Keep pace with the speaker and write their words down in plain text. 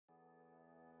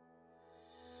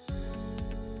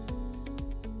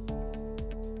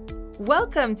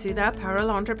Welcome to the Apparel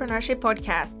Entrepreneurship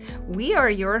Podcast. We are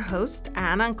your hosts,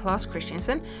 Anna and Claes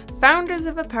Christensen, founders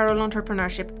of Apparel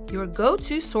Entrepreneurship, your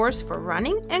go-to source for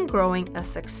running and growing a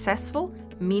successful,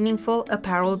 meaningful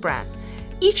apparel brand.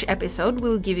 Each episode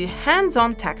will give you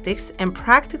hands-on tactics and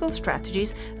practical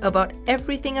strategies about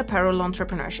everything apparel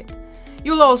entrepreneurship.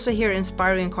 You'll also hear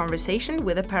inspiring conversation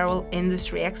with apparel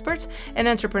industry experts and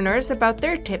entrepreneurs about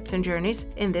their tips and journeys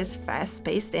in this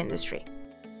fast-paced industry.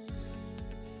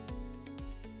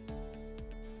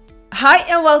 Hi,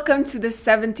 and welcome to the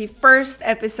 71st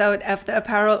episode of the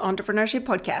Apparel Entrepreneurship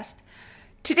Podcast.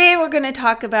 Today, we're going to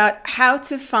talk about how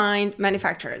to find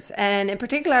manufacturers, and in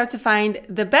particular, how to find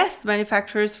the best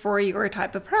manufacturers for your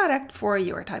type of product, for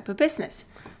your type of business.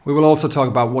 We will also talk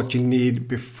about what you need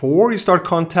before you start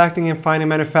contacting and finding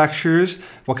manufacturers,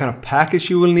 what kind of package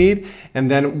you will need.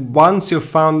 And then once you've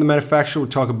found the manufacturer,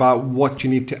 we'll talk about what you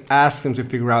need to ask them to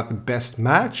figure out the best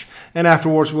match. And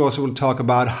afterwards, we also will talk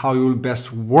about how you will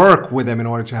best work with them in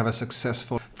order to have a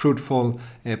successful, fruitful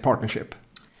partnership.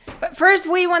 But first,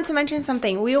 we want to mention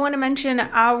something. We want to mention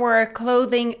our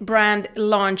clothing brand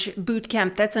launch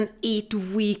bootcamp. That's an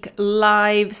 8-week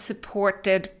live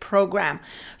supported program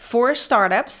for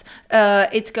startups.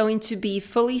 It's going to be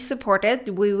fully supported.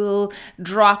 We will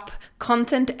drop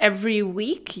content every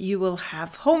week. You will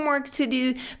have homework to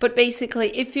do. But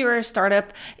basically, if you're a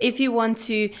startup, if you want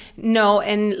to know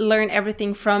and learn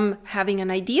everything from having an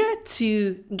idea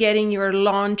to getting your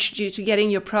launch, to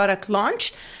getting your product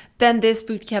launched, then this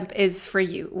bootcamp is for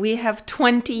you. We have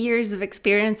 20 years of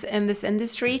experience in this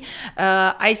industry.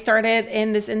 I started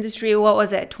in this industry,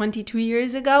 22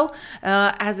 years ago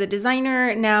as a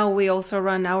designer. Now we also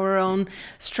run our own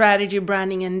strategy,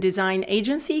 branding, and design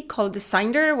agency called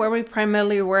Designer, where we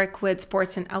primarily work with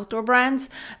sports and outdoor brands.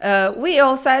 We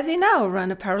also, as you know, run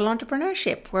Apparel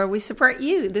Entrepreneurship, where we support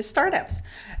you, the startups.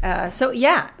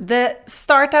 The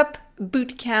startup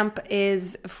bootcamp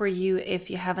is for you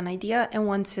if you have an idea and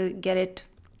want to get it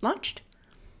launched.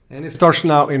 And it starts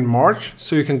now in March,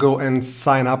 so you can go and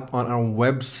sign up on our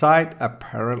website,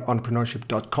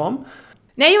 apparelentrepreneurship.com.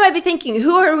 Now you might be thinking,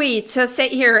 who are we to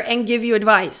sit here and give you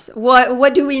advice?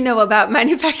 What do we know about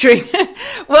manufacturing?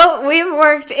 Well, we've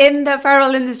worked in the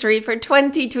apparel industry for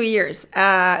 22 years.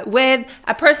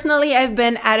 Personally, I've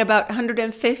been at about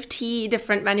 150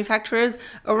 different manufacturers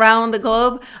around the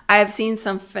globe. I've seen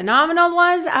some phenomenal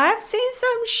ones. I've seen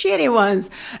some shitty ones.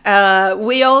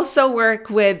 We also work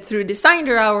through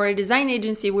Designer, our design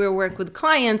agency, we work with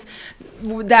clients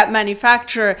that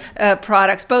manufacture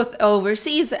products both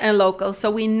overseas and local. So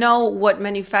we know what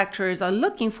manufacturers are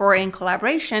looking for in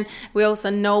collaboration. We also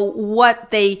know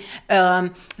what they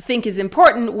think is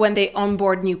important when they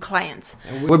onboard new clients.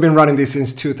 We've been running this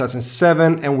since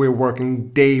 2007, and we're working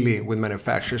daily with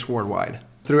manufacturers worldwide.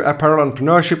 Through Apparel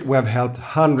Entrepreneurship, we have helped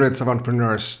hundreds of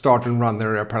entrepreneurs start and run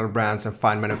their apparel brands and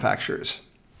find manufacturers.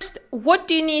 What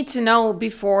do you need to know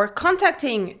before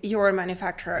contacting your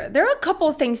manufacturer? There are a couple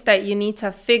of things that you need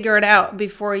to figure it out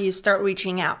before you start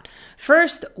reaching out.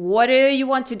 First, what do you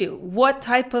want to do? What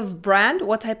type of brand,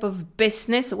 what type of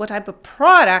business, what type of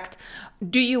product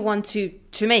do you want to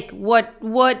make?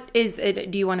 What is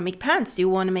it? Do you want to make pants? Do you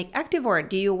want to make activewear?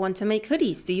 Do you want to make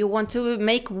hoodies? Do you want to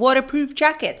make waterproof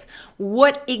jackets?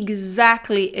 What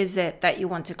exactly is it that you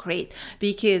want to create?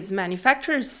 Because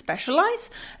manufacturers specialize.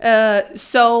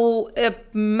 So a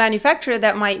manufacturer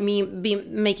that might be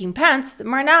making pants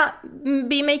might not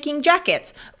be making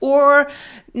jackets or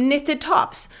knitted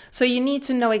tops. So you need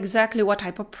to know exactly what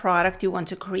type of product you want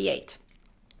to create.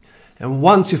 And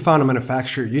once you found a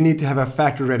manufacturer, you need to have a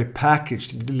factory-ready package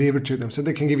to deliver to them so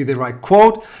they can give you the right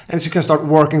quote and so you can start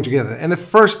working together. And the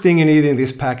first thing you need in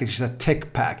this package is a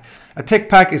tech pack. A tech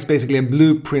pack is basically a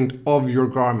blueprint of your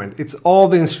garment. It's all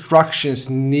the instructions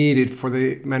needed for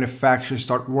the manufacturer to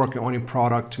start working on your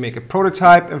product to make a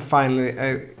prototype and finally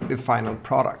the final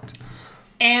product.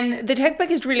 And the tech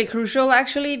pack is really crucial,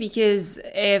 actually, because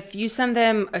if you send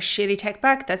them a shitty tech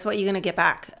pack, that's what you're going to get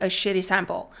back, a shitty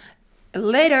sample.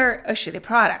 Later, a shitty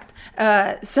product.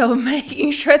 So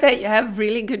making sure that you have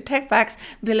really good tech packs,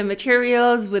 bill of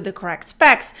materials with the correct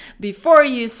specs before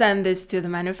you send this to the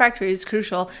manufacturer is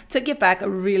crucial to get back a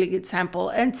really good sample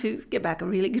and to get back a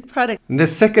really good product. And the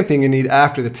second thing you need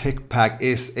after the tech pack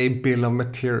is a bill of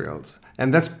materials.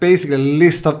 And that's basically a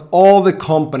list of all the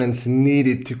components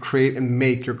needed to create and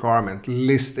make your garment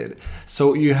listed.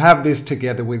 So you have this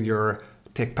together with your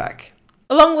tech pack.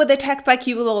 Along with the tech pack,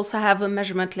 you will also have a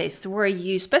measurement list where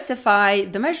you specify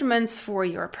the measurements for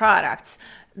your products.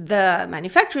 The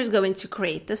manufacturer is going to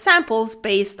create the samples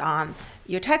based on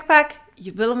your tech pack,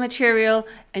 your bill of material,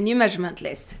 and your measurement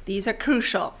list. These are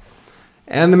crucial.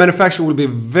 And the manufacturer will be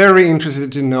very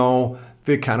interested to know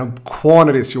the kind of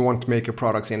quantities you want to make your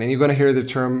products in. And you're going to hear the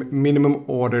term minimum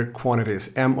order quantities,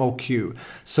 MOQ.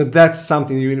 So that's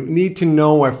something you need to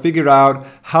know or figure out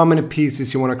how many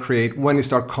pieces you want to create when you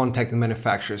start contacting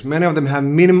manufacturers. Many of them have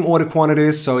minimum order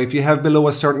quantities, so if you have below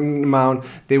a certain amount,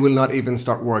 they will not even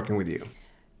start working with you.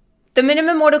 The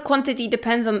minimum order quantity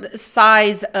depends on the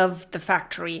size of the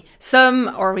factory. Some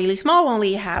are really small,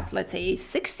 only have, let's say,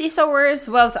 60 sewers,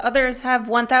 whilst others have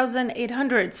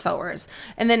 1,800 sewers.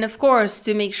 And then, of course,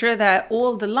 to make sure that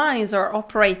all the lines are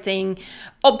operating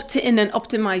in an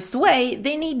optimized way,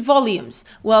 they need volumes.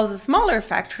 Whilst a smaller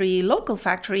factory, local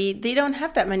factory, they don't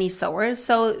have that many sewers,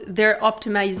 so their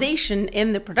optimization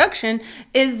in the production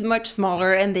is much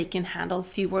smaller and they can handle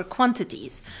fewer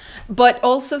quantities. But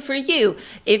also for you,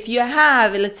 if you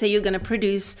have, let's say you're going to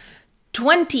produce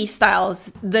 20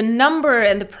 styles, the number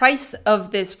and the price of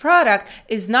this product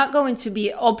is not going to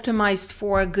be optimized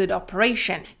for a good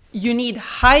operation. You need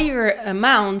higher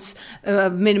amounts,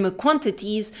 minimum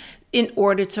quantities, in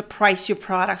order to price your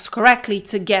products correctly,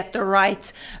 to get the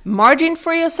right margin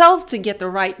for yourself, to get the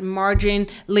right margin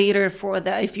later for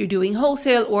if you're doing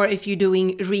wholesale or if you're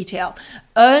doing retail.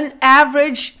 An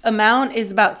average amount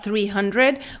is about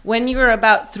 300. When you're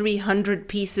about 300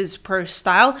 pieces per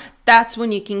style, that's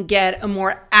when you can get a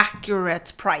more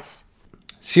accurate price.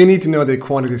 So you need to know the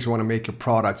quantities you want to make your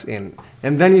products in.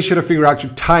 And then you should have figured out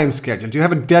your time schedule. Do you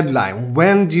have a deadline?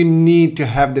 When do you need to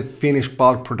have the finished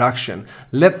bulk production?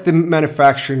 Let the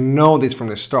manufacturer know this from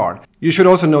the start. You should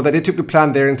also know that they typically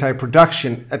plan their entire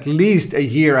production at least a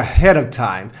year ahead of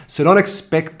time. So don't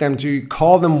expect them to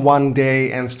call them one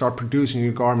day and start producing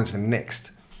your garments the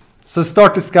next. So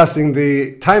start discussing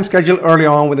the time schedule early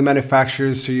on with the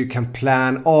manufacturers so you can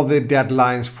plan all the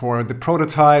deadlines for the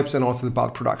prototypes and also the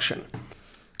bulk production.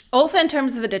 Also, in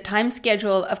terms of the time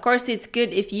schedule, of course, it's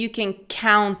good if you can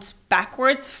count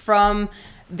backwards from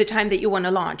the time that you want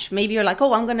to launch. Maybe you're like,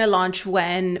 oh, I'm going to launch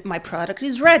when my product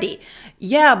is ready.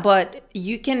 Yeah, but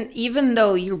you can, even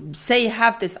though you say you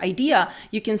have this idea,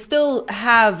 you can still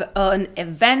have an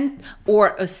event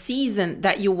or a season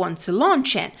that you want to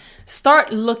launch in.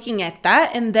 Start looking at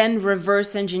that and then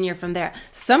reverse engineer from there.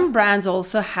 Some brands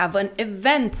also have an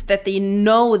event that they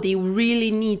know they really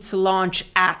need to launch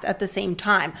at the same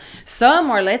time.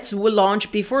 Some are, let's launch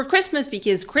before Christmas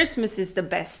because Christmas is the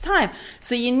best time.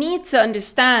 So you need to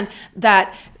understand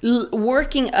that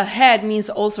working ahead means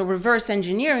also reverse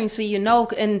engineering, so you know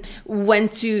and when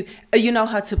to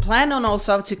how to plan and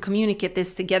also how to communicate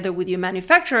this together with your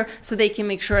manufacturer so they can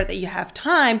make sure that you have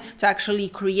time to actually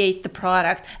create the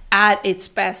product at its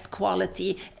best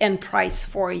quality and price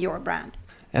for your brand.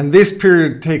 And this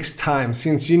period takes time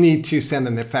since you need to send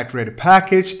them the factory-ready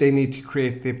package. They need to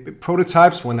create the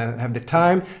prototypes when they have the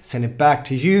time, send it back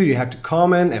to you. You have to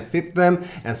comment and fit them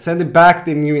and send it back,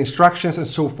 the new instructions and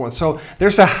so forth. So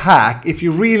there's a hack. If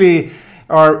you really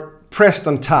are pressed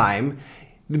on time,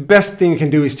 the best thing you can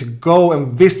do is to go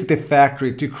and visit the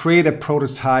factory to create a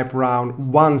prototype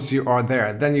round once you are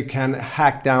there. Then you can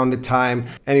hack down the time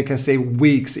and you can save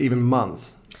weeks, even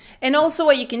months. And also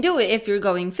what you can do if you're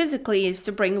going physically is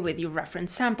to bring with you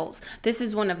reference samples. This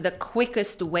is one of the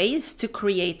quickest ways to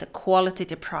create a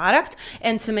qualitative product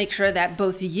and to make sure that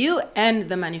both you and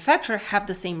the manufacturer have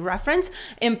the same reference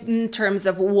in terms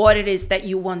of what it is that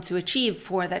you want to achieve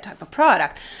for that type of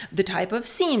product. The type of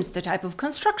seams, the type of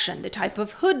construction, the type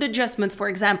of hood adjustment, for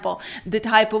example, the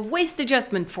type of waist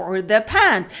adjustment for the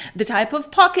pant, the type of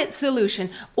pocket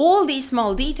solution, all these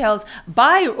small details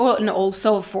and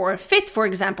also for fit, for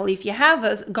example. If you have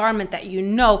a garment that you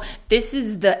know, this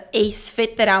is the ace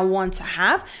fit that I want to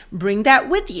have, bring that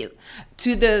with you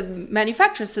to the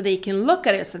manufacturer so they can look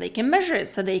at it, so they can measure it,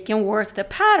 so they can work the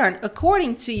pattern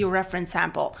according to your reference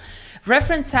sample.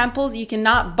 Reference samples, you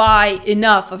cannot buy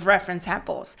enough of reference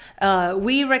samples.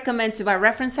 We recommend to buy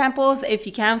reference samples if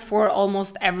you can for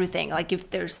almost everything. Like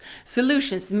if there's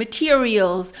solutions,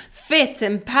 materials, fit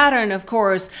and pattern, of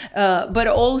course, but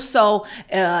also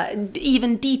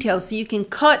even details. So you can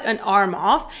cut an arm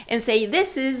off and say,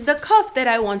 this is the cuff that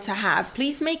I want to have.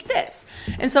 Please make this.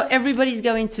 And so everybody's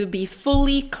going to be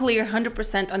fully clear,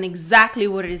 100% on exactly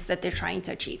what it is that they're trying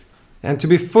to achieve. And to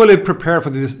be fully prepared for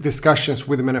these discussions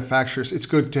with the manufacturers, it's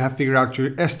good to have figured out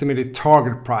your estimated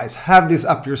target price. Have this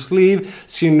up your sleeve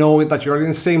so you know that you're in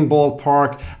the same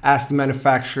ballpark as the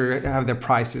manufacturer have their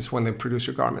prices when they produce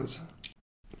your garments.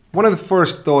 One of the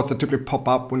first thoughts that typically pop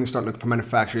up when you start looking for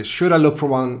manufacturers, should I look for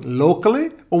one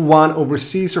locally or one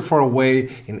overseas or far away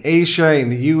in Asia, in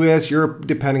the US, Europe,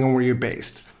 depending on where you're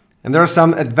based? And there are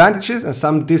some advantages and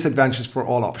some disadvantages for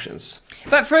all options.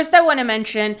 But first I want to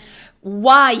mention,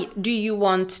 why do you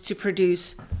want to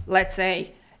produce let's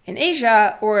say in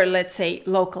Asia, or let's say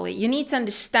locally. You need to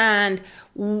understand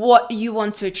what you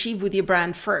want to achieve with your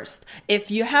brand first. If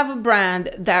you have a brand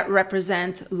that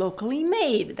represents locally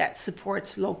made, that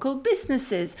supports local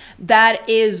businesses, that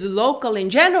is local in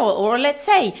general, or let's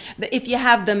say if you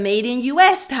have the made in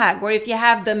US tag, or if you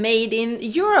have the made in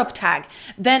Europe tag,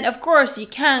 then of course you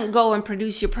can't go and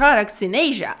produce your products in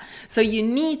Asia. So you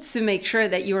need to make sure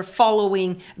that you're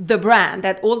following the brand,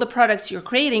 that all the products you're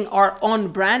creating are on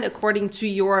brand according to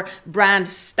your brand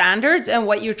standards and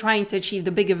what you're trying to achieve,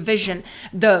 the bigger vision,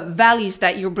 the values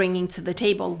that you're bringing to the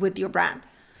table with your brand.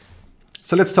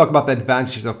 So let's talk about the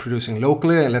advantages of producing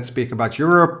locally, and let's speak about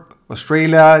Europe,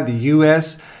 Australia, the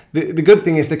US. The good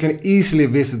thing is they can easily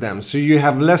visit them. So you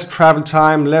have less travel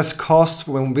time, less cost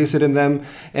when visiting them.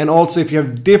 And also if you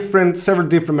have several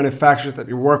different manufacturers that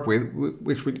you work with,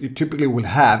 which you typically will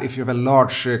have if you have a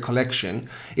large collection,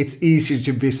 it's easier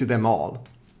to visit them all.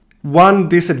 One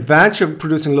disadvantage of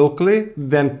producing locally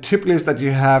then typically is that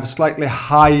you have slightly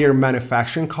higher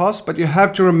manufacturing costs, but you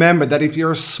have to remember that if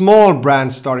you're a small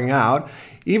brand starting out,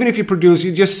 even if you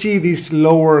just see these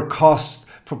lower costs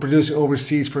for producing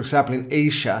overseas, for example, in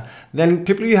Asia, then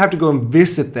typically you have to go and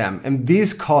visit them, and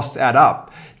these costs add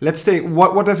up. Let's say,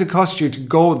 what does it cost you to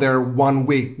go there 1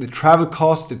 week? The travel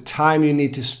cost, the time you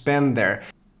need to spend there.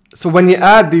 So when you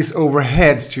add these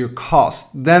overheads to your cost,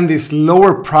 then this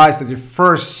lower price that you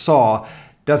first saw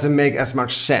doesn't make as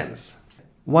much sense.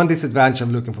 One disadvantage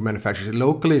of looking for manufacturers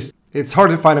locally is it's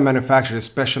hard to find a manufacturer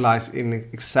specialized in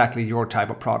exactly your type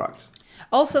of product.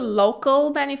 Also,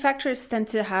 local manufacturers tend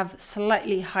to have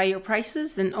slightly higher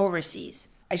prices than overseas,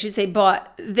 I should say,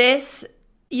 but this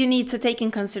you need to take in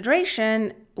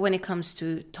consideration when it comes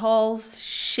to tolls,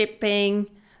 shipping,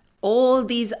 all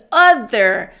these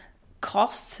other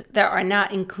costs that are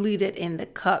not included in the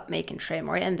cup, make and trim,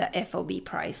 or in the FOB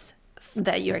price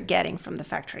that you're getting from the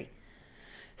factory.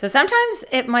 So sometimes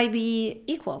it might be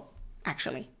equal,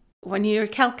 actually, when you're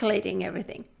calculating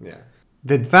everything. Yeah.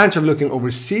 The advantage of looking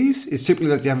overseas is typically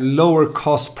that you have lower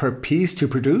cost per piece to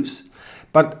produce,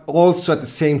 but also at the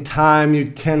same time you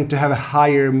tend to have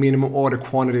higher minimum order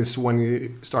quantities when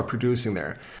you start producing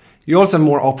there. You also have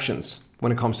more options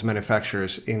when it comes to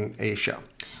manufacturers in Asia.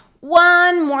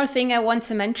 One more thing I want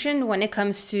to mention when it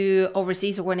comes to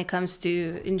overseas, or when it comes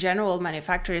to, in general,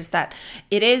 manufacturers, that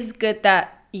it is good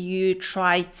that you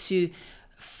try to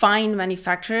find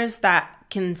manufacturers that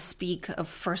can speak of,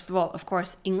 first of all, of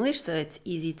course, English, so it's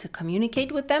easy to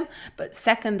communicate with them. But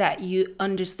second, that you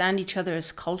understand each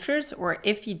other's cultures, or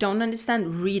if you don't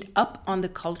understand, read up on the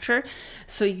culture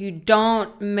so you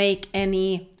don't make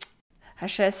any, how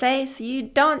should I say, so you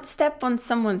don't step on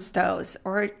someone's toes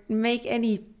or make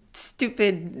any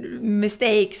stupid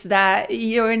mistakes that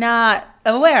you're not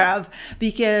aware of,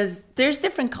 because there's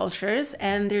different cultures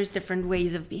and there's different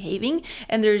ways of behaving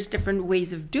and there's different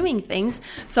ways of doing things.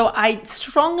 So I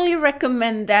strongly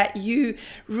recommend that you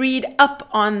read up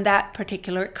on that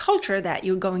particular culture that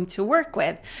you're going to work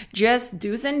with. Just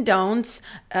do's and don'ts,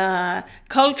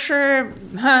 culture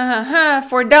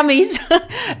for dummies.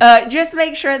 Just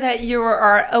make sure that you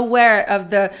are aware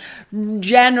of the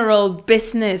general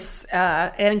business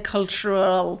and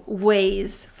cultural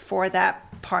ways for that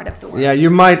part of the world. Yeah, you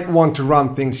might want to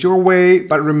run things your way,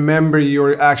 but remember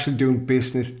you're actually doing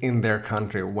business in their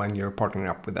country when you're partnering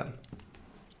up with them.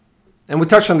 And we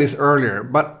touched on this earlier,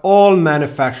 but all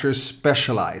manufacturers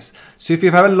specialize. So if you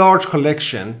have a large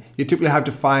collection, you typically have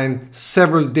to find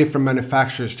several different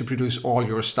manufacturers to produce all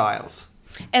your styles.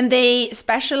 And they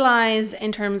specialize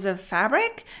in terms of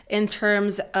fabric, in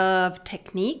terms of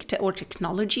technique or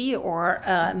technology or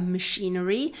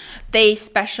machinery. They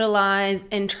specialize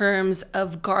in terms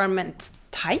of garment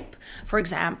type, for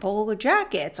example,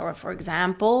 jackets, or for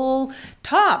example,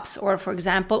 tops, or for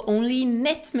example, only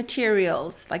knit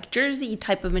materials like jersey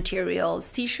type of materials,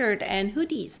 t-shirt and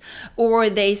hoodies. Or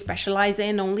they specialize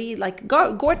in only like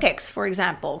Gore-Tex, for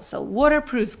example, so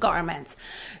waterproof garments.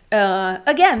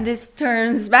 Again, this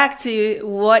turns back to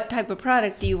what type of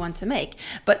product do you want to make.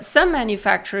 But some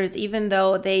manufacturers, even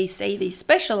though they say they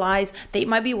specialize, they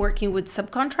might be working with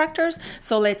subcontractors.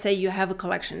 So let's say you have a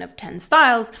collection of 10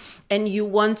 styles and you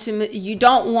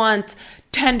don't want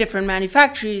 10 different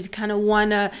manufacturers, you kind of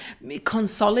want to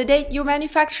consolidate your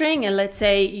manufacturing. And let's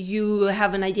say you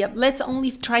have an idea, let's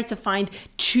only try to find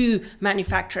 2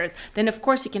 manufacturers. Then of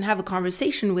course you can have a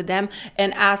conversation with them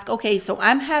and ask, okay, so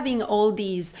I'm having all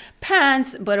these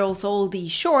pants, but also all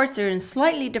these shorts, they're in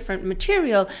slightly different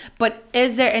material, but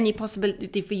is there any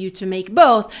possibility for you to make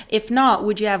both? If not,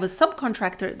 would you have a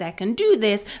subcontractor that can do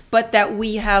this, but that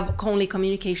we have only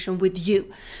communication with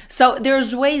you? So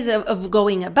there's ways of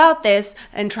going about this.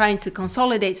 and trying to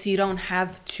consolidate so you don't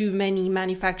have too many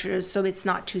manufacturers, so it's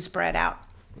not too spread out.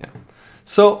 Yeah.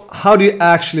 So how do you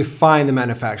actually find the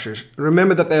manufacturers?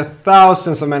 Remember that there are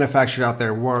thousands of manufacturers out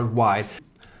there worldwide.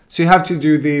 So you have to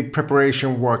do the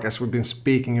preparation work, as we've been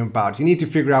speaking about. You need to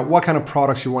figure out what kind of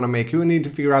products you want to make. You need to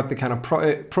figure out the kind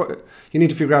of you need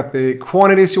to figure out the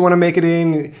quantities you want to make it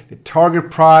in, the target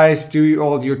price,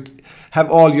 have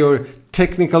all your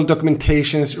technical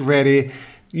documentations ready.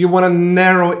 You want to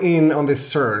narrow in on this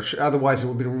search, otherwise it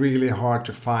will be really hard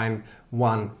to find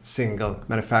one single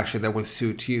manufacturer that will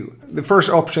suit you. The first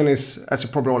option is, as you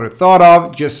probably already thought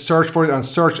of, just search for it on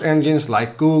search engines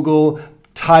like Google.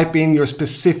 Type in your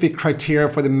specific criteria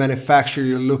for the manufacturer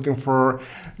you're looking for.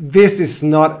 This is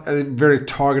not a very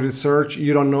targeted search.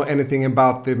 You don't know anything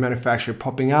about the manufacturer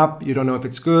popping up. You don't know if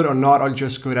it's good or not, or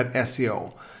just good at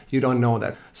SEO. You don't know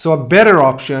that. So a better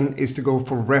option is to go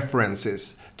for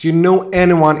references. Do you know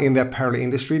anyone in the apparel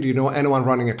industry? Do you know anyone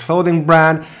running a clothing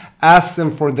brand? Ask them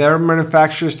for their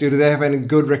manufacturers. Do they have any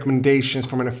good recommendations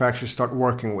for manufacturers to start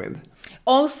working with?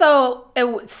 Also,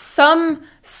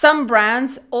 some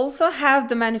brands also have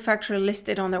the manufacturer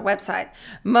listed on their website.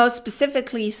 Most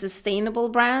specifically, sustainable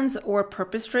brands or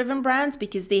purpose-driven brands,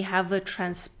 because they have a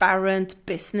transparent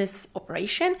business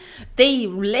operation. They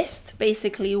list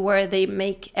basically where they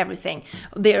make everything,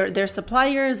 their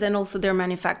suppliers and also their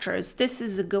manufacturers. This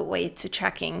is a good way to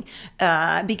checking,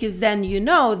 because then you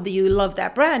know that you love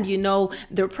that brand, you know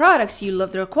their products, you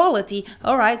love their quality.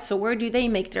 All right, so where do they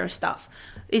make their stuff?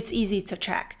 It's easy to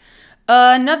check.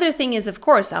 Another thing is, of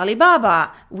course,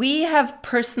 Alibaba. We have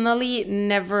personally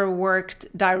never worked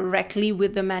directly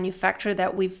with the manufacturer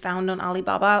that we've found on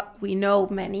Alibaba. We know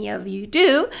many of you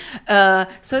do.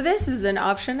 So this is an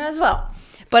option as well.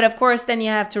 But of course, then you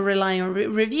have to rely on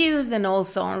reviews and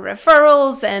also on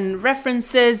referrals and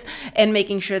references and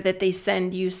making sure that they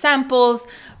send you samples.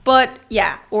 But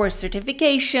yeah, or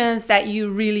certifications, that you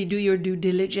really do your due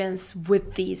diligence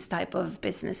with these type of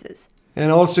businesses. And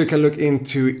also you can look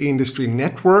into industry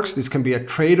networks. This can be a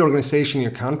trade organization in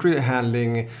your country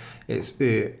handling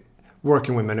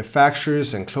working with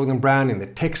manufacturers and clothing brand in the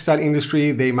textile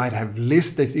industry. They might have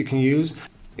lists that you can use.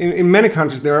 In many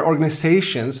countries, there are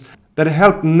organizations that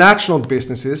help national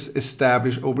businesses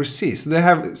establish overseas. So they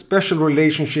have special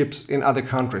relationships in other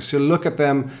countries. So look at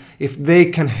them if they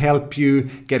can help you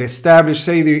get established.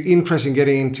 Say you're interested in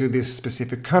getting into this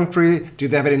specific country. Do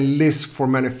they have any lists for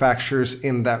manufacturers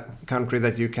in that country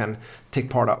that you can take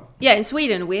part of? Yeah, in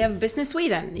Sweden, we have Business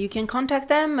Sweden. You can contact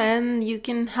them and you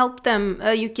can help them.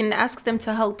 You can ask them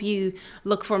to help you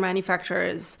look for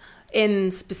manufacturers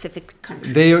in specific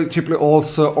countries. They typically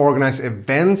also organize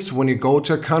events when you go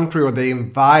to a country, or they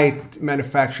invite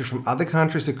manufacturers from other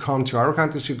countries to come to our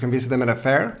country so you can visit them at a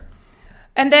fair.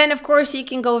 And then, of course, you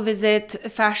can go visit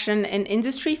fashion and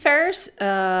industry fairs.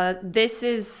 This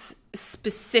is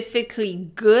specifically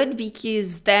good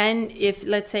because then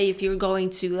let's say if you're going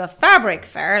to a fabric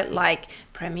fair like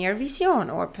Premier Vision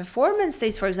or Performance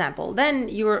Days, for example, then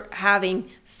you're having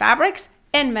fabrics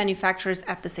and manufacturers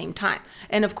at the same time.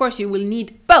 And of course, you will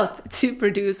need both to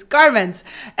produce garments.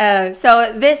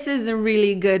 So this is a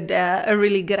really good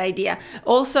idea.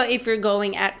 Also, if you're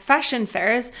going at fashion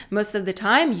fairs, most of the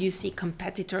time you see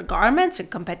competitor garments and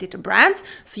competitor brands.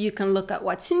 So you can look at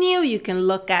what's new, you can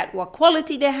look at what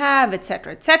quality they have,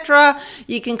 etc., etc.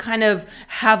 You can kind of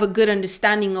have a good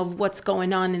understanding of what's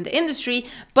going on in the industry.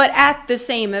 But at the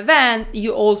same event,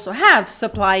 you also have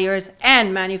suppliers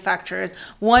and manufacturers.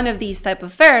 One of these type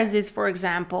of fairs is, for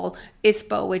example,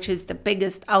 ISPO, which is the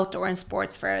biggest outdoor and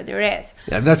sports fair there is.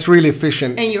 Yeah, that's really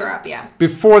efficient. In Europe, yeah.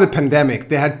 Before the pandemic,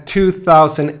 they had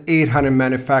 2,800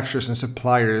 manufacturers and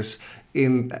suppliers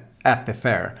at the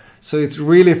fair. So it's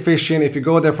really efficient. If you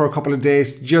go there for a couple of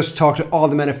days, just talk to all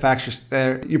the manufacturers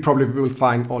there. You probably will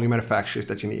find all your manufacturers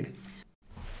that you need.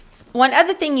 One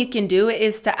other thing you can do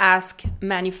is to ask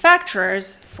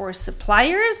manufacturers for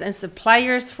suppliers and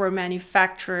suppliers for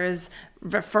manufacturers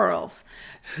referrals.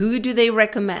 Who do they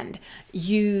recommend?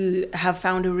 You have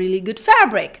found a really good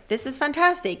fabric. This is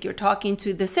fantastic. You're talking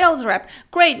to the sales rep.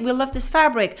 Great, we love this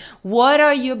fabric. What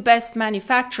are your best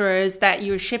manufacturers that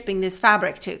you're shipping this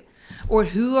fabric to? Or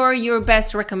who are your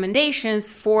best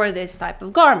recommendations for this type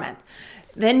of garment?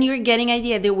 Then you're getting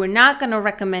idea that we're not going to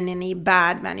recommend any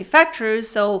bad manufacturers.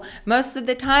 So most of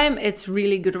the time it's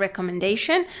really good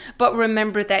recommendation. But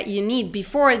remember that you need,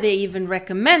 before they even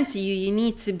recommend to you, you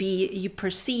need to be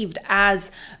perceived as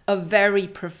a very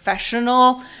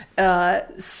professional,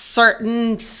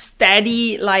 certain,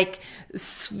 steady, like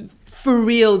for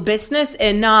real business,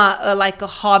 and not like a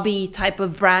hobby type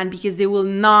of brand, because they will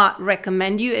not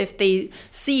recommend you if they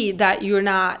see that you're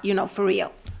not, for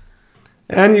real.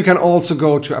 And you can also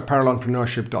go to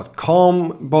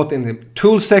apparelentrepreneurship.com, both in the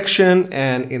tools section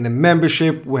and in the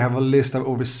membership. We have a list of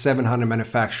over 700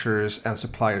 manufacturers and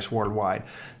suppliers worldwide,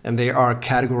 and they are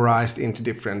categorized into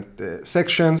different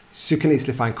sections, so you can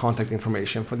easily find contact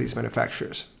information for these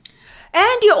manufacturers.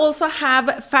 And you also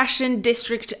have fashion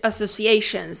district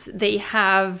associations. They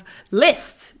have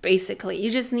lists, basically. You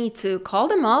just need to call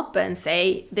them up and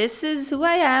say, this is who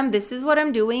I am, this is what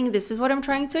I'm doing, this is what I'm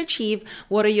trying to achieve.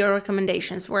 What are your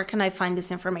recommendations? Where can I find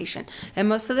this information? And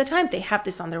most of the time they have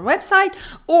this on their website,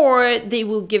 or they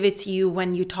will give it to you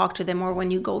when you talk to them or when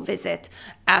you go visit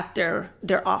at their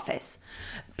office.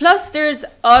 Plus, there's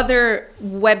other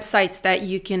websites that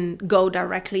you can go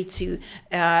directly to,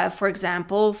 for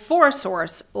example,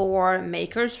 ForSource or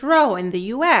Makers Row in the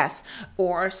US,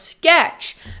 or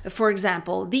Sketch, for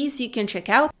example. These you can check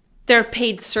out. They're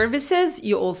paid services.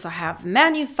 You also have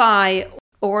Manufy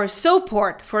or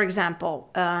Soport, for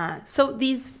example. So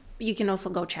these you can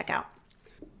also go check out.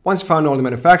 Once you found all the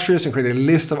manufacturers and create a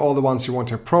list of all the ones you want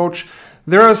to approach,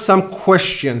 there are some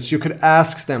questions you could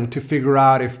ask them to figure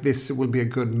out if this will be a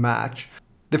good match.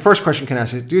 The first question you can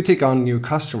ask is, do you take on new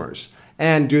customers?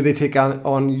 And do they take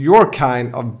on your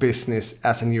kind of business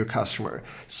as a new customer?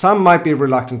 Some might be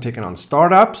reluctant taking on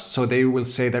startups, so they will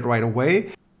say that right away.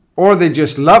 Or they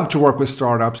just love to work with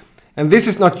startups. And this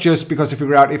is not just because you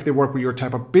figure out if they work with your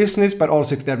type of business, but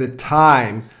also if they have the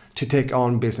time to take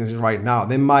on businesses right now.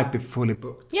 They might be fully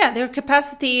booked. Yeah, their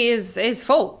capacity is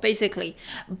full, basically.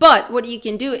 But what you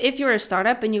can do, if you're a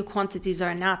startup and your quantities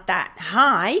are not that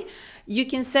high, you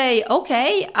can say,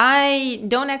 okay, I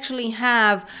don't actually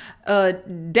have a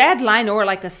deadline or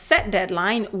like a set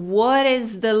deadline. What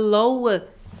is the low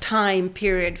time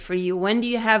period for you? When do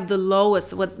you have the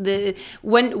lowest? When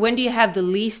do you have the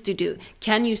least to do?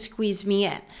 Can you squeeze me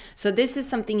in? So this is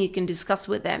something you can discuss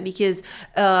with them, because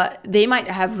they might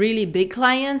have really big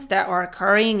clients that are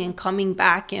occurring and coming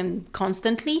back and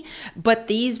constantly, but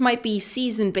these might be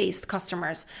season-based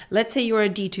customers. Let's say you're a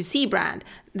D2C brand,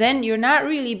 then you're not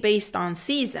really based on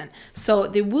season. So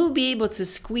they will be able to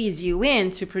squeeze you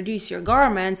in to produce your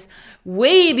garments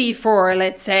way before,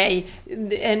 let's say,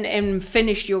 and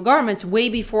finish your garments way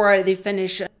before they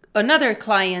finish another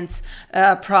client's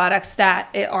products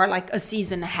that are like a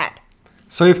season ahead.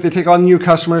 So if they take on new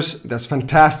customers, that's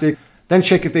fantastic. Then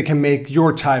check if they can make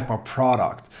your type of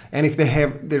product and if they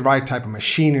have the right type of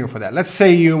machinery for that. Let's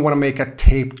say you want to make a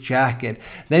taped jacket.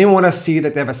 Then you want to see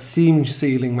that they have a seam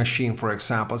sealing machine, for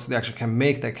example, so they actually can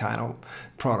make that kind of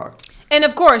product. And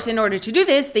of course, in order to do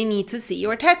this, they need to see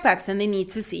your tech packs and they need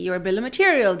to see your bill of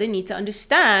material. They need to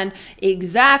understand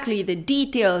exactly the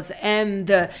details and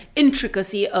the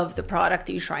intricacy of the product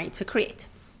you're trying to create.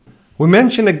 We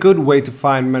mentioned a good way to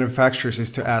find manufacturers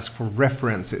is to ask for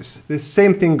references. The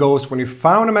same thing goes when you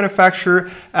found a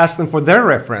manufacturer, ask them for their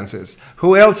references.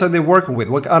 Who else are they working with?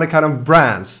 What other kind of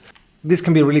brands? This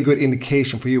can be a really good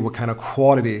indication for you what kind of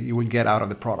quality you will get out of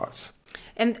the products.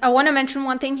 And I want to mention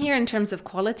one thing here in terms of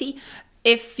quality.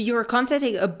 If you're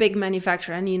contacting a big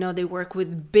manufacturer and you know they work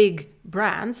with big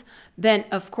brands, then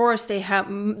of course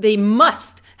they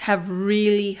must have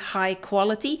really high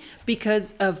quality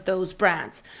because of those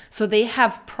brands. So they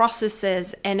have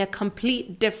processes and a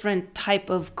complete different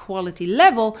type of quality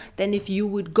level than if you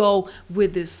would go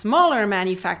with the smaller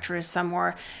manufacturers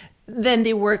somewhere. Then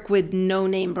they work with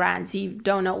no-name brands. You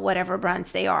don't know whatever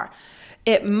brands they are.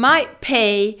 It might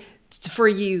pay for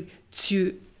you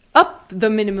to up the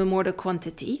minimum order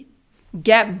quantity,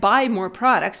 buy more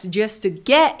products just to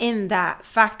get in that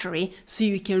factory so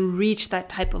you can reach that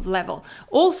type of level.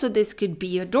 Also, this could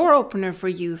be a door opener for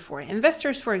you for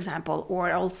investors, for example,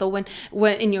 or also when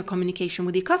in your communication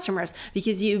with your customers,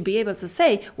 because you'll be able to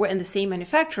say we're in the same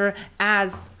manufacturer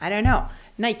as, I don't know,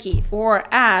 Nike, or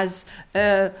as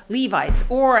Levi's,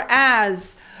 or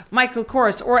as Michael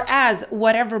Kors, or as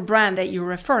whatever brand that you're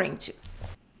referring to.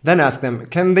 Then ask them,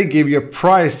 can they give you a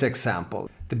price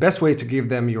example? The best way is to give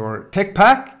them your tech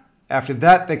pack. After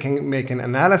that, they can make an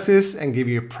analysis and give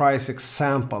you a price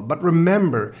example. But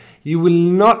remember, you will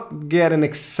not get an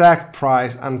exact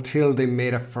price until they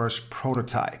made a first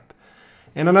prototype.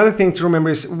 And another thing to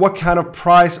remember is what kind of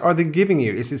price are they giving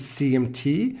you? Is it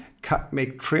CMT, cut,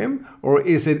 make, trim, or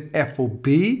is it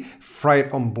FOB,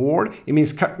 freight on board? It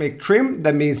means cut, make, trim.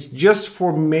 That means just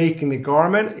for making the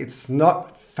garment. It's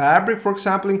not fabric, for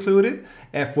example, included.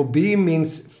 FOB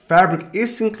means fabric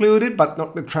is included, but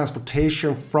not the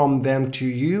transportation from them to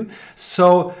you.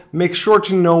 So make sure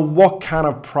to know what kind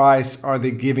of price are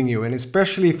they giving you. And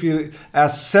especially if you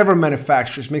ask several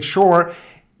manufacturers, make sure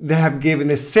they have given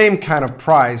the same kind of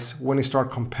price when you start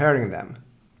comparing them.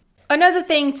 Another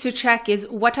thing to check is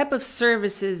what type of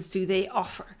services do they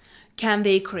offer? Can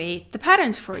they create the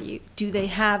patterns for you? Do they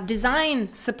have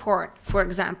design support, for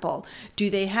example? Do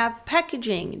they have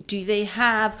packaging? Do they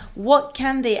have, what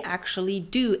can they actually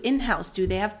do in-house? Do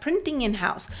they have printing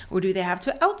in-house? Or do they have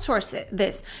to outsource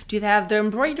this? Do they have their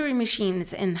embroidery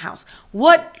machines in-house?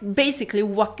 What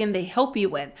can they help you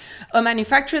with? A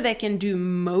manufacturer that can do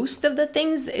most of the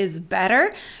things is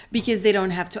better because they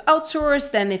don't have to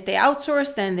outsource. Then if they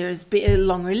outsource, then there's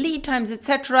longer lead times,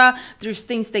 etc. There's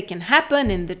things that can happen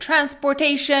in the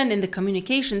transportation, in the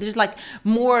communication. There's like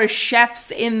more chefs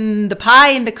in the pie,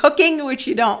 in the cooking, which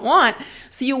you don't want.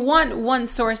 So you want one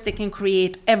source that can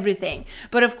create everything.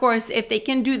 But of course, if they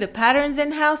can do the patterns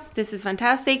in-house, this is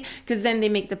fantastic because then they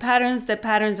make the patterns. The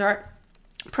patterns are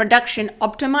production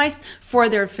optimized for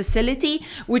their facility,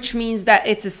 which means that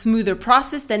it's a smoother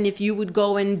process than if you would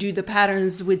go and do the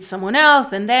patterns with someone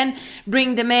else and then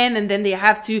bring them in, and then they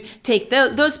have to take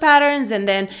those patterns and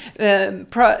then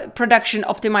production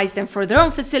optimize them for their own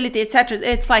facility, etc.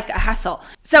 It's like a hassle.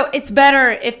 So it's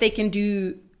better if they can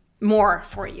do more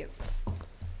for you.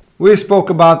 We spoke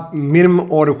about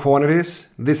minimum order quantities.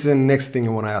 This is the next thing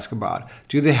I want to ask about.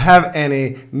 Do they have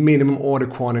any minimum order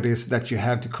quantities that you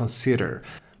have to consider?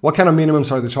 What kind of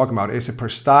minimums are they talking about? Is it per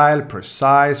style, per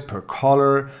size, per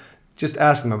color? Just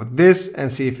ask them about this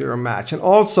and see if they're a match. And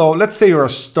also, let's say you're a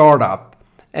startup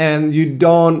and you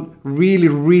don't really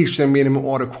reach the minimum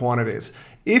order quantities.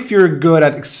 If you're good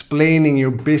at explaining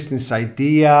your business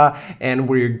idea and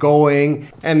where you're going,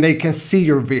 and they can see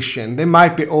your vision, they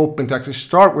might be open to actually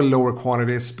start with lower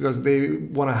quantities because they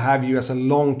want to have you as a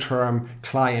long-term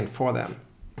client for them.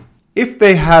 If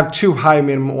they have too high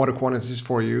minimum order quantities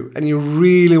for you and you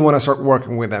really want to start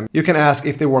working with them, you can ask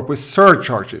if they work with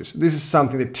surcharges. This is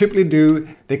something they typically do.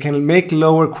 They can make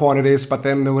lower quantities, but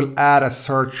then they will add a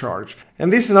surcharge.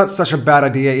 And this is not such a bad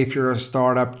idea if you're a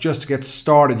startup just to get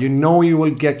started. You know you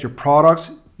will get your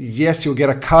products. Yes, you'll get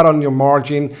a cut on your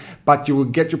margin, but you will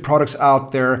get your products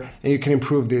out there and you can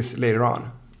improve this later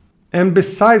on. And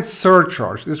besides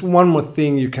surcharge, there's one more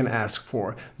thing you can ask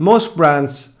for. Most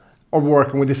brands are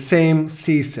working with the same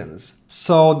seasons.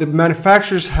 So the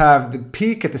manufacturers have the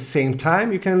peak at the same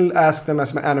time. You can ask them,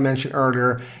 as Anna mentioned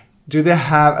earlier, do they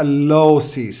have a low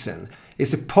season?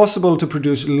 Is it possible to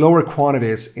produce lower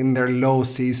quantities in their low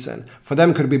season? For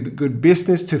them, could it be good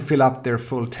business to fill up their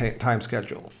full time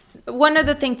schedule? One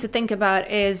other thing to think about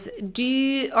is,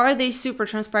 are they super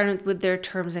transparent with their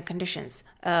terms and conditions?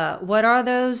 What are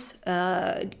those?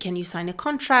 Can you sign a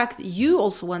contract? You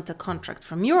also want a contract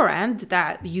from your end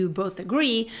that you both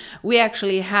agree. We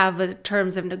actually have a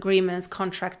terms and agreements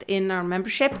contract in our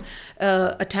membership,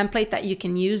 a template that you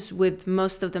can use with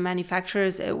most of the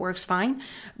manufacturers. It works fine.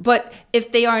 But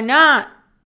if they are not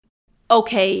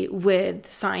okay with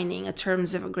signing a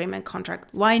terms of agreement contract,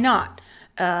 why not?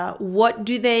 What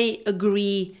do they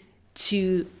agree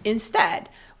to instead?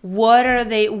 What are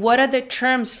the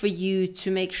terms for you to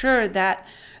make sure that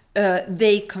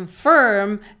they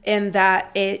confirm and that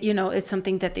it's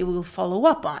something that they will follow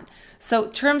up on? So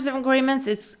terms of agreements,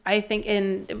 it's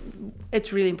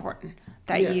really important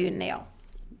that you nail.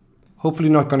 Hopefully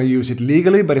not going to use it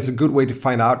legally, but it's a good way to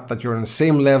find out that you're on the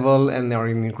same level and they're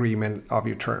in agreement of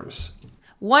your terms.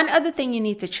 One other thing you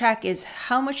need to check is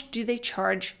how much do they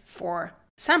charge for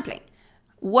sampling?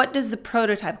 What does the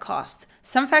prototype cost?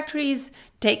 Some factories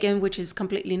which is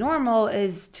completely normal,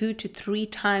 is 2 to 3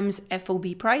 times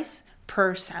FOB price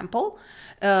per sample,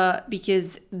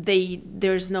 because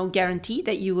there's no guarantee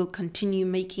that you will continue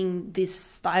making this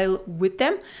style with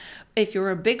them. If you're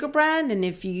a bigger brand and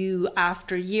if you,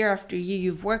 after year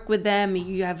you've worked with them,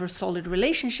 you have a solid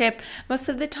relationship, most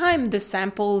of the time the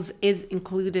samples is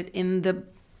included in the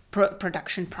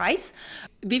production price.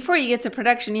 Before you get to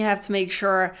production, you have to make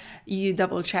sure you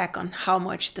double check on how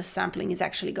much the sampling is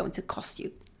actually going to cost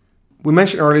you. We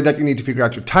mentioned earlier that you need to figure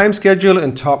out your time schedule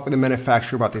and talk with the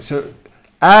manufacturer about this. So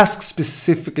ask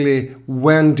specifically,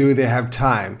 when do they have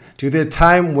time? Do they have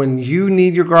time when you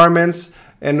need your garments,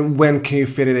 and when can you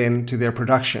fit it into their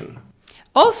production?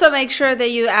 Also, make sure that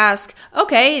you ask,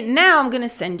 okay, now I'm going to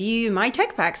send you my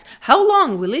tech packs. How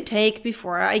long will it take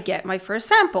before I get my first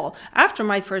sample? After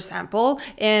my first sample,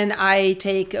 and I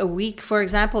take a week, for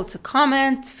example, to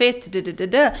comment, fit,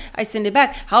 I send it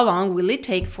back. How long will it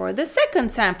take for the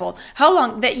second sample? How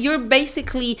long? That you're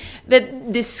basically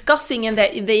discussing and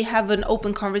that they have an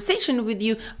open conversation with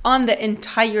you on the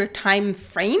entire time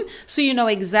frame, so you know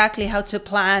exactly how to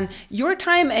plan your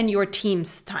time and your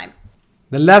team's time.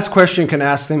 The last question you can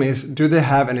ask them is, do they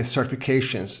have any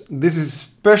certifications? This is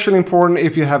especially important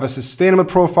if you have a sustainable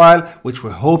profile, which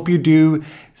we hope you do.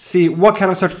 See what kind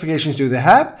of certifications do they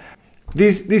have.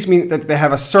 This means that they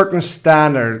have a certain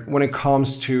standard when it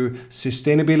comes to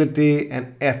sustainability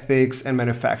and ethics and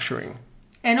manufacturing.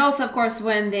 And also, of course,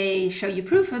 when they show you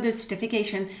proof of the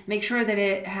certification, make sure that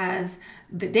it has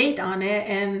the date on it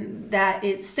and that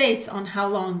it states on how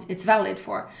long it's valid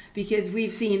for. Because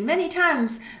we've seen many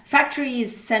times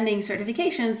factories sending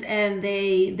certifications and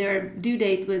their due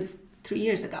date was 3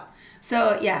 years ago.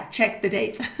 So yeah, check the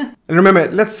dates. And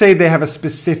remember, let's say they have a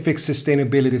specific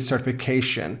sustainability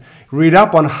certification. Read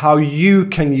up on how you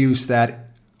can use that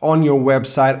on your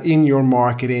website, in your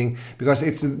marketing, because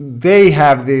they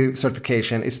have the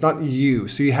certification, it's not you.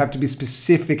 So you have to be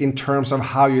specific in terms of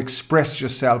how you express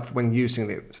yourself when using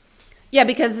this. Yeah,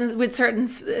 because with certain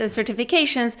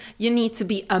certifications, you need to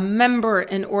be a member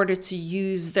in order to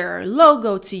use their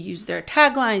logo, to use their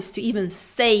taglines, to even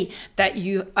say that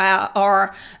you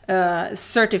are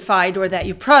certified or that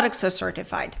your products are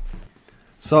certified.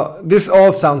 So this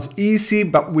all sounds easy,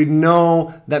 but we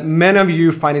know that many of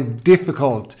you find it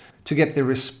difficult to get the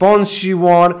response you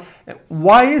want.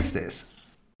 Why is this?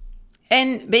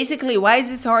 And basically, why is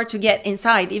this hard to get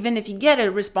inside? Even if you get a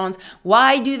response,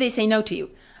 why do they say no to you?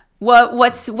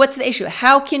 What's the issue?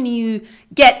 How can you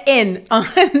get in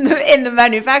in the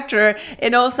manufacturer?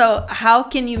 And also, how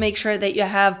can you make sure that you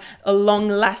have a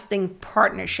long-lasting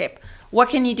partnership? What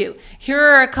can you do? Here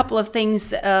are a couple of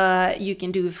things you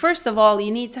can do. First of all, you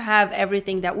need to have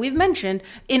everything that we've mentioned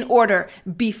in order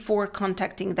before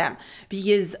contacting them,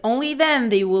 because only then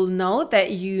they will know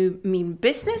that you mean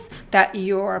business, that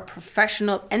you're a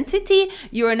professional entity.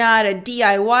 You're not a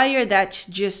DIYer that's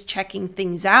just checking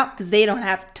things out, because they don't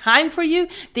have time for you.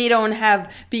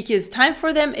 Because time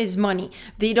for them is money.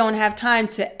 They don't have time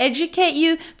to educate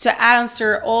you, to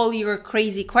answer all your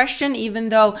crazy questions, even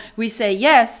though we say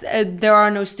yes, there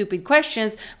are no stupid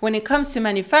questions. When it comes to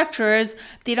manufacturers,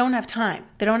 they don't have time.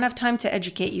 They don't have time to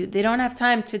educate you. They don't have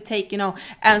time to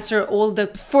answer all the,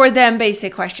 for them,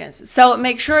 basic questions. So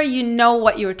make sure you know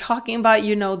what you're talking about.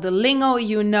 You know the lingo,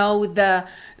 you know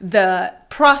the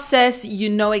process, you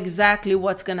know exactly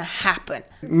what's going to happen.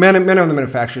 Many of the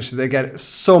manufacturers, they get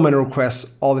so many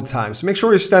requests all the time. So make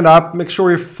sure you stand up, make sure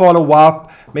you follow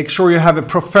up, make sure you have a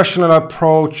professional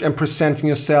approach and presenting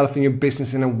yourself and your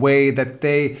business in a way that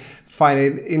they find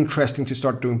it interesting to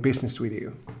start doing business with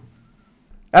you.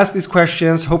 Ask these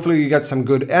questions. Hopefully you get some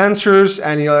good answers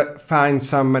and you'll find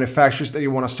some manufacturers that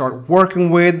you want to start working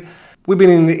with. We've been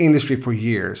in the industry for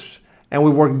years and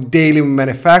we work daily with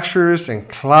manufacturers and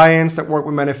clients that work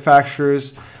with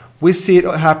manufacturers. We see it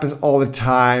happens all the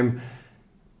time.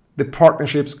 The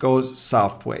partnerships go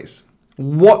southways.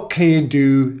 What can you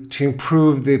do to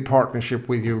improve the partnership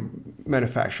with your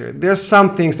manufacturer? There's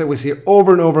some things that we see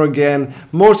over and over again.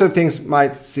 Most of the things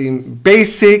might seem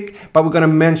basic, but we're going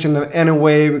to mention them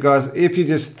anyway, because if you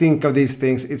just think of these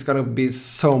things, it's going to be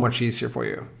so much easier for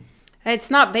you. It's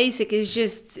not basic, it's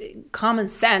just common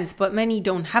sense, but many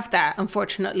don't have that,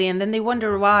 unfortunately, and then they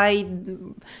wonder why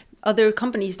other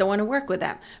companies don't want to work with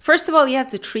them. First of all, you have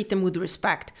to treat them with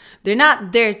respect. They're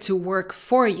not there to work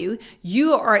for you.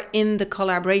 You are in the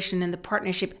collaboration and the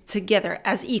partnership together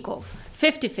as equals,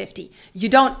 50-50. You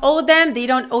don't owe them. They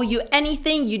don't owe you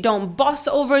anything. You don't boss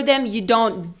over them. You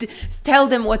don't tell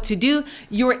them what to do.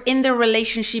 You're in the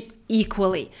relationship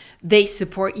equally. They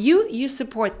support you, you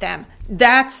support them.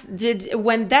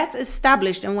 When that's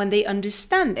established and when they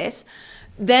understand this,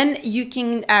 then you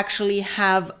can actually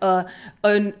have a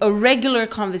regular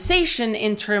conversation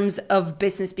in terms of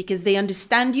business, because they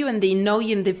understand you and they know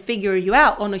you and they figure you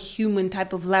out on a human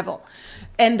type of level.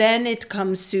 And then it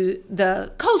comes to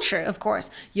the culture, of course.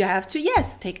 You have to,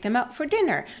 yes, take them out for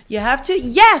dinner. You have to,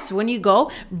 yes, when you go,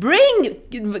 bring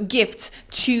gifts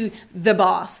to the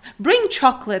boss. Bring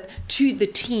chocolate to the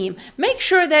team. Make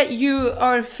sure that you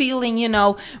are feeling,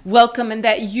 welcome, and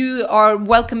that you are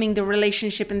welcoming the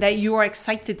relationship and that you are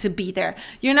excited to be there.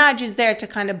 You're not just there to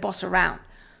kind of boss around.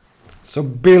 So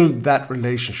build that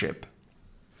relationship.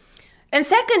 And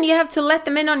second, you have to let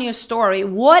them in on your story.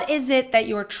 What is it that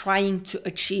you're trying to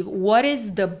achieve? What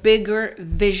is the bigger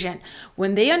vision?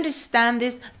 When they understand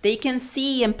this, they can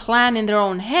see and plan in their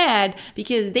own head,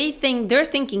 because they're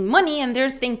thinking money, and they're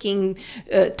thinking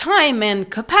time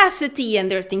and capacity, and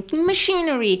they're thinking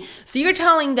machinery. So you're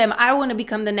telling them, I want to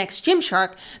become the next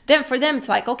Gymshark. Then for them, it's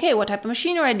like, okay, what type of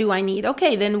machinery do I need?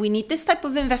 Okay, then we need this type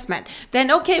of investment.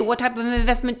 Then, okay, what type of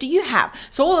investment do you have?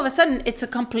 So all of a sudden, it's a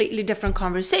completely different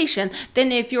conversation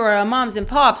than if you're a moms and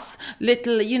pops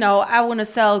little, I want to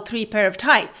sell 3 pair of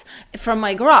tights from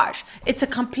my garage. It's a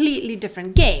completely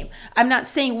different game. I'm not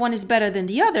saying one is better than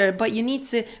the other, but you need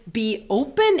to be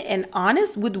open and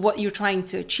honest with what you're trying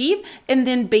to achieve. And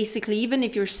then basically, even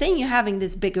if you're saying you're having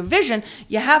this bigger vision,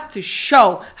 you have to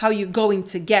show how you're going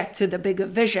to get to the bigger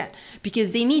vision,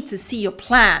 because they need to see your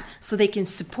plan so they can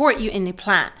support you in the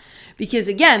plan. Because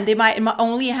again, they might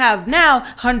only have now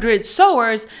 100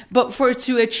 sewers, but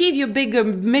to achieve your bigger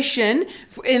mission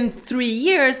in 3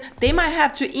 years, they might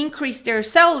have to increase their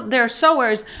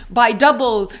sewers by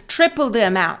double, triple the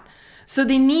amount. So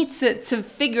they need to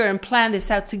figure and plan this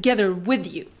out together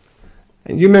with you.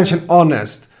 And you mentioned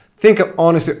honest. Think of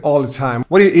honesty all the time.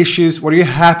 What are your issues? What are you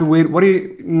happy with? What are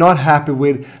you not happy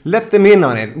with? Let them in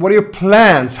on it. What are your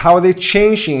plans? How are they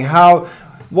changing?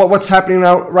 What's happening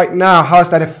right now? How is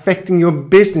that affecting your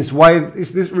business? Why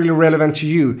is this really relevant to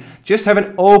you? Just have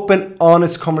an open,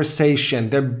 honest conversation.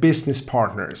 They're business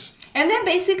partners. And then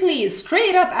basically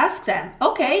straight up ask them,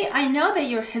 okay, I know that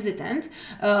you're hesitant.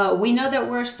 We know that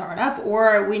we're a startup,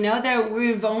 or we know that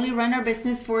we've only run our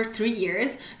business for 3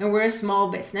 years and we're a small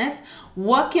business.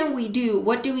 What can we do?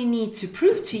 What do we need to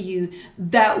prove to you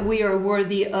that we are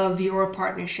worthy of your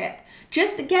partnership?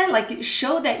 Just again,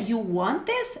 show that you want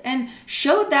this, and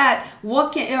show that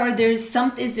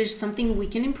is there something we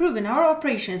can improve in our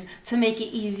operations to make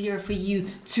it easier for you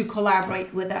to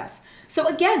collaborate with us. So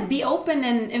again, be open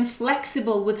and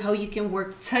flexible with how you can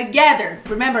work together.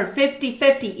 Remember,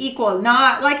 50-50 equal,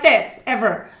 not like this,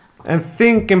 ever. And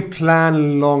think and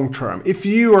plan long term. If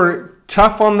you are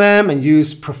tough on them and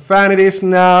use profanities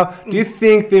now, do you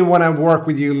think they want to work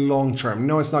with you long term?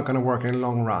 No, it's not going to work in the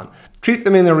long run. Treat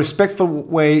them in a respectful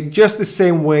way, just the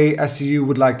same way as you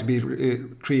would like to be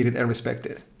treated and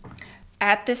respected.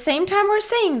 At the same time we're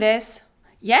saying this,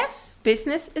 yes,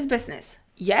 business is business.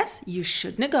 Yes, you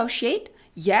should negotiate.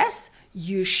 Yes,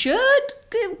 you should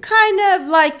kind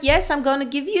of yes, I'm going to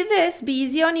give you this, be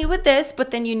easy on you with this,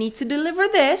 but then you need to deliver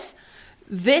this.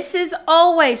 This is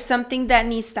always something that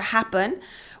needs to happen.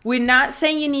 We're not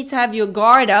saying you need to have your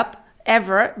guard up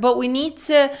ever, but you need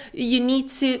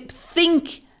to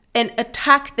think and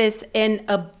attack this in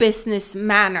a business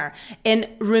manner. And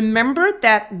remember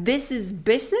that this is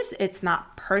business. It's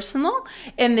not personal,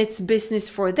 and it's business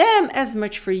for them as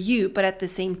much for you. But at the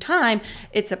same time,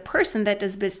 it's a person that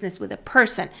does business with a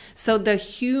person. So the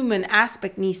human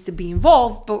aspect needs to be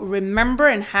involved. But remember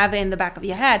and have it in the back of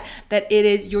your head that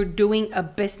you're doing a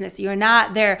business. You're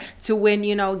not there to win,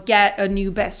 get a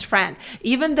new best friend.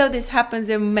 Even though this happens,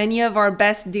 and many of our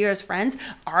best, dearest friends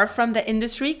are from the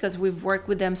industry because we've worked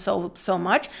with them so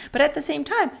much. But at the same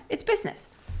time, it's business.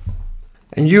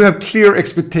 And you have clear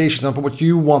expectations of what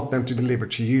you want them to deliver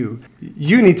to you.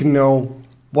 You need to know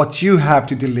what you have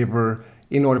to deliver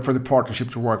in order for the partnership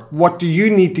to work. What do you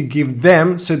need to give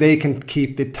them so they can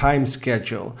keep the time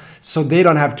schedule, so they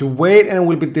don't have to wait and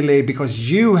will be delayed because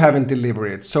you haven't delivered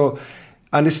it. So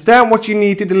understand what you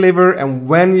need to deliver and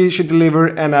when you should deliver,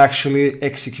 and actually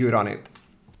execute on it.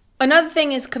 Another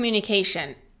thing is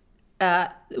communication.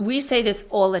 We say this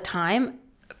all the time.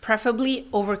 Preferably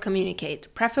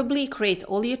over-communicate. Preferably create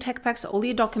all your tech packs, all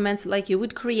your documents like you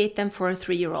would create them for a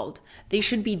 3-year-old. They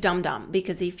should be dumb,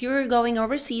 because if you're going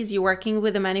overseas, you're working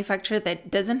with a manufacturer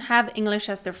that doesn't have English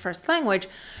as their first language,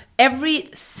 every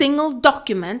single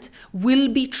document will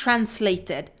be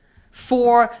translated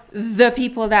for the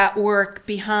people that work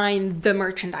behind the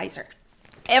merchandiser.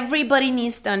 Everybody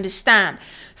needs to understand.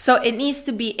 So it needs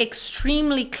to be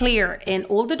extremely clear in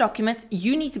all the documents.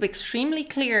 You need to be extremely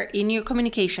clear in your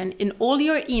communication, in all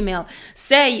your email.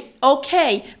 Say,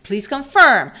 okay, please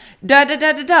confirm.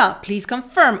 Please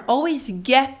confirm. Always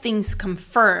get things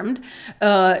confirmed.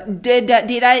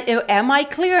 Am I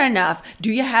clear enough?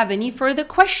 Do you have any further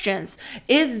questions?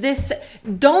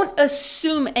 Don't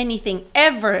assume anything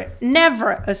ever.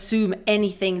 Never assume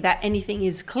anything that anything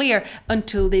is clear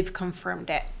until they've confirmed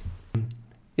it.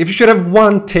 If you should have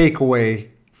one takeaway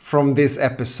from this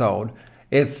episode,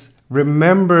 it's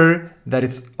remember that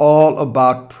it's all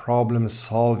about problem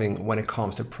solving when it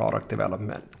comes to product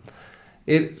development.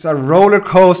 It's a roller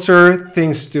coaster.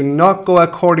 Things do not go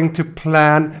according to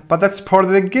plan, but that's part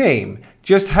of the game.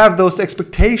 Just have those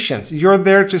expectations. You're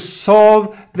there to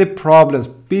solve the problems.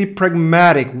 Be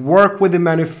pragmatic. Work with the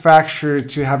manufacturer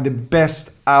to have the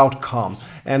best outcome,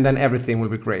 and then everything will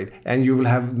be great. And you will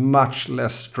have much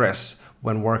less stress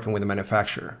when working with the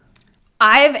manufacturer.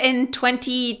 I've in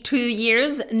 22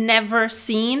 years never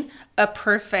seen a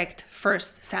perfect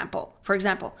first sample, for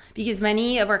example, because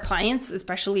many of our clients,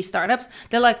 especially startups,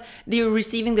 they're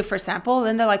receiving the first sample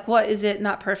and they're like, what, is it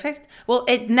not perfect? Well,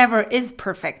 it never is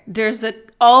perfect. There's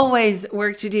always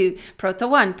work to do. Proto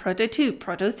 1, Proto 2,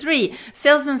 Proto 3,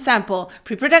 salesman sample,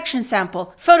 pre-production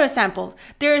sample, photo samples.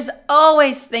 There's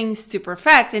always things to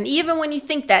perfect. And even when you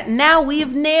think that now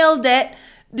we've nailed it,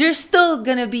 there's still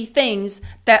going to be things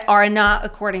that are not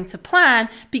according to plan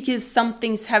because some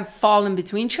things have fallen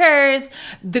between chairs,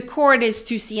 the cord is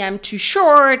 2 cm too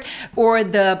short, or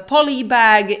the poly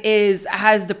bag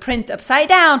has the print upside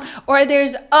down, or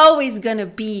there's always going to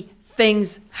be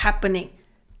things happening.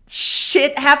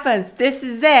 Shit happens. This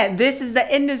is it. This is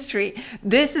the industry.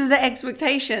 This is the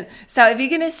expectation. So if you're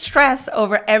going to stress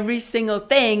over every single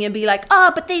thing and be like,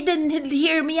 oh, but they didn't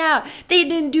hear me out. They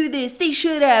didn't do this. They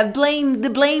should have blamed the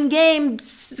blame game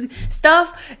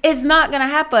stuff. It's not going to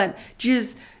happen.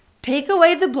 Just take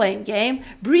away the blame game,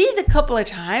 breathe a couple of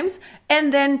times,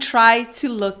 and then try to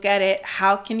look at it.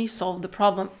 How can you solve the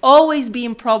problem? Always be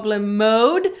in problem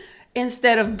mode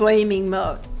instead of blaming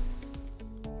mode.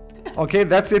 Okay,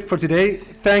 that's it for today.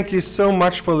 Thank you so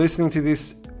much for listening to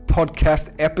this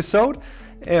podcast episode.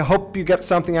 I hope you got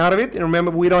something out of it. And remember,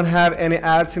 we don't have any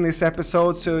ads in this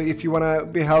episode. So if you want to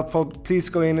be helpful, please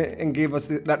go in and give us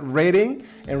that rating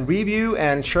and review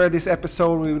and share this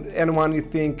episode with anyone you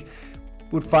think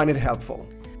would find it helpful.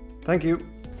 Thank you.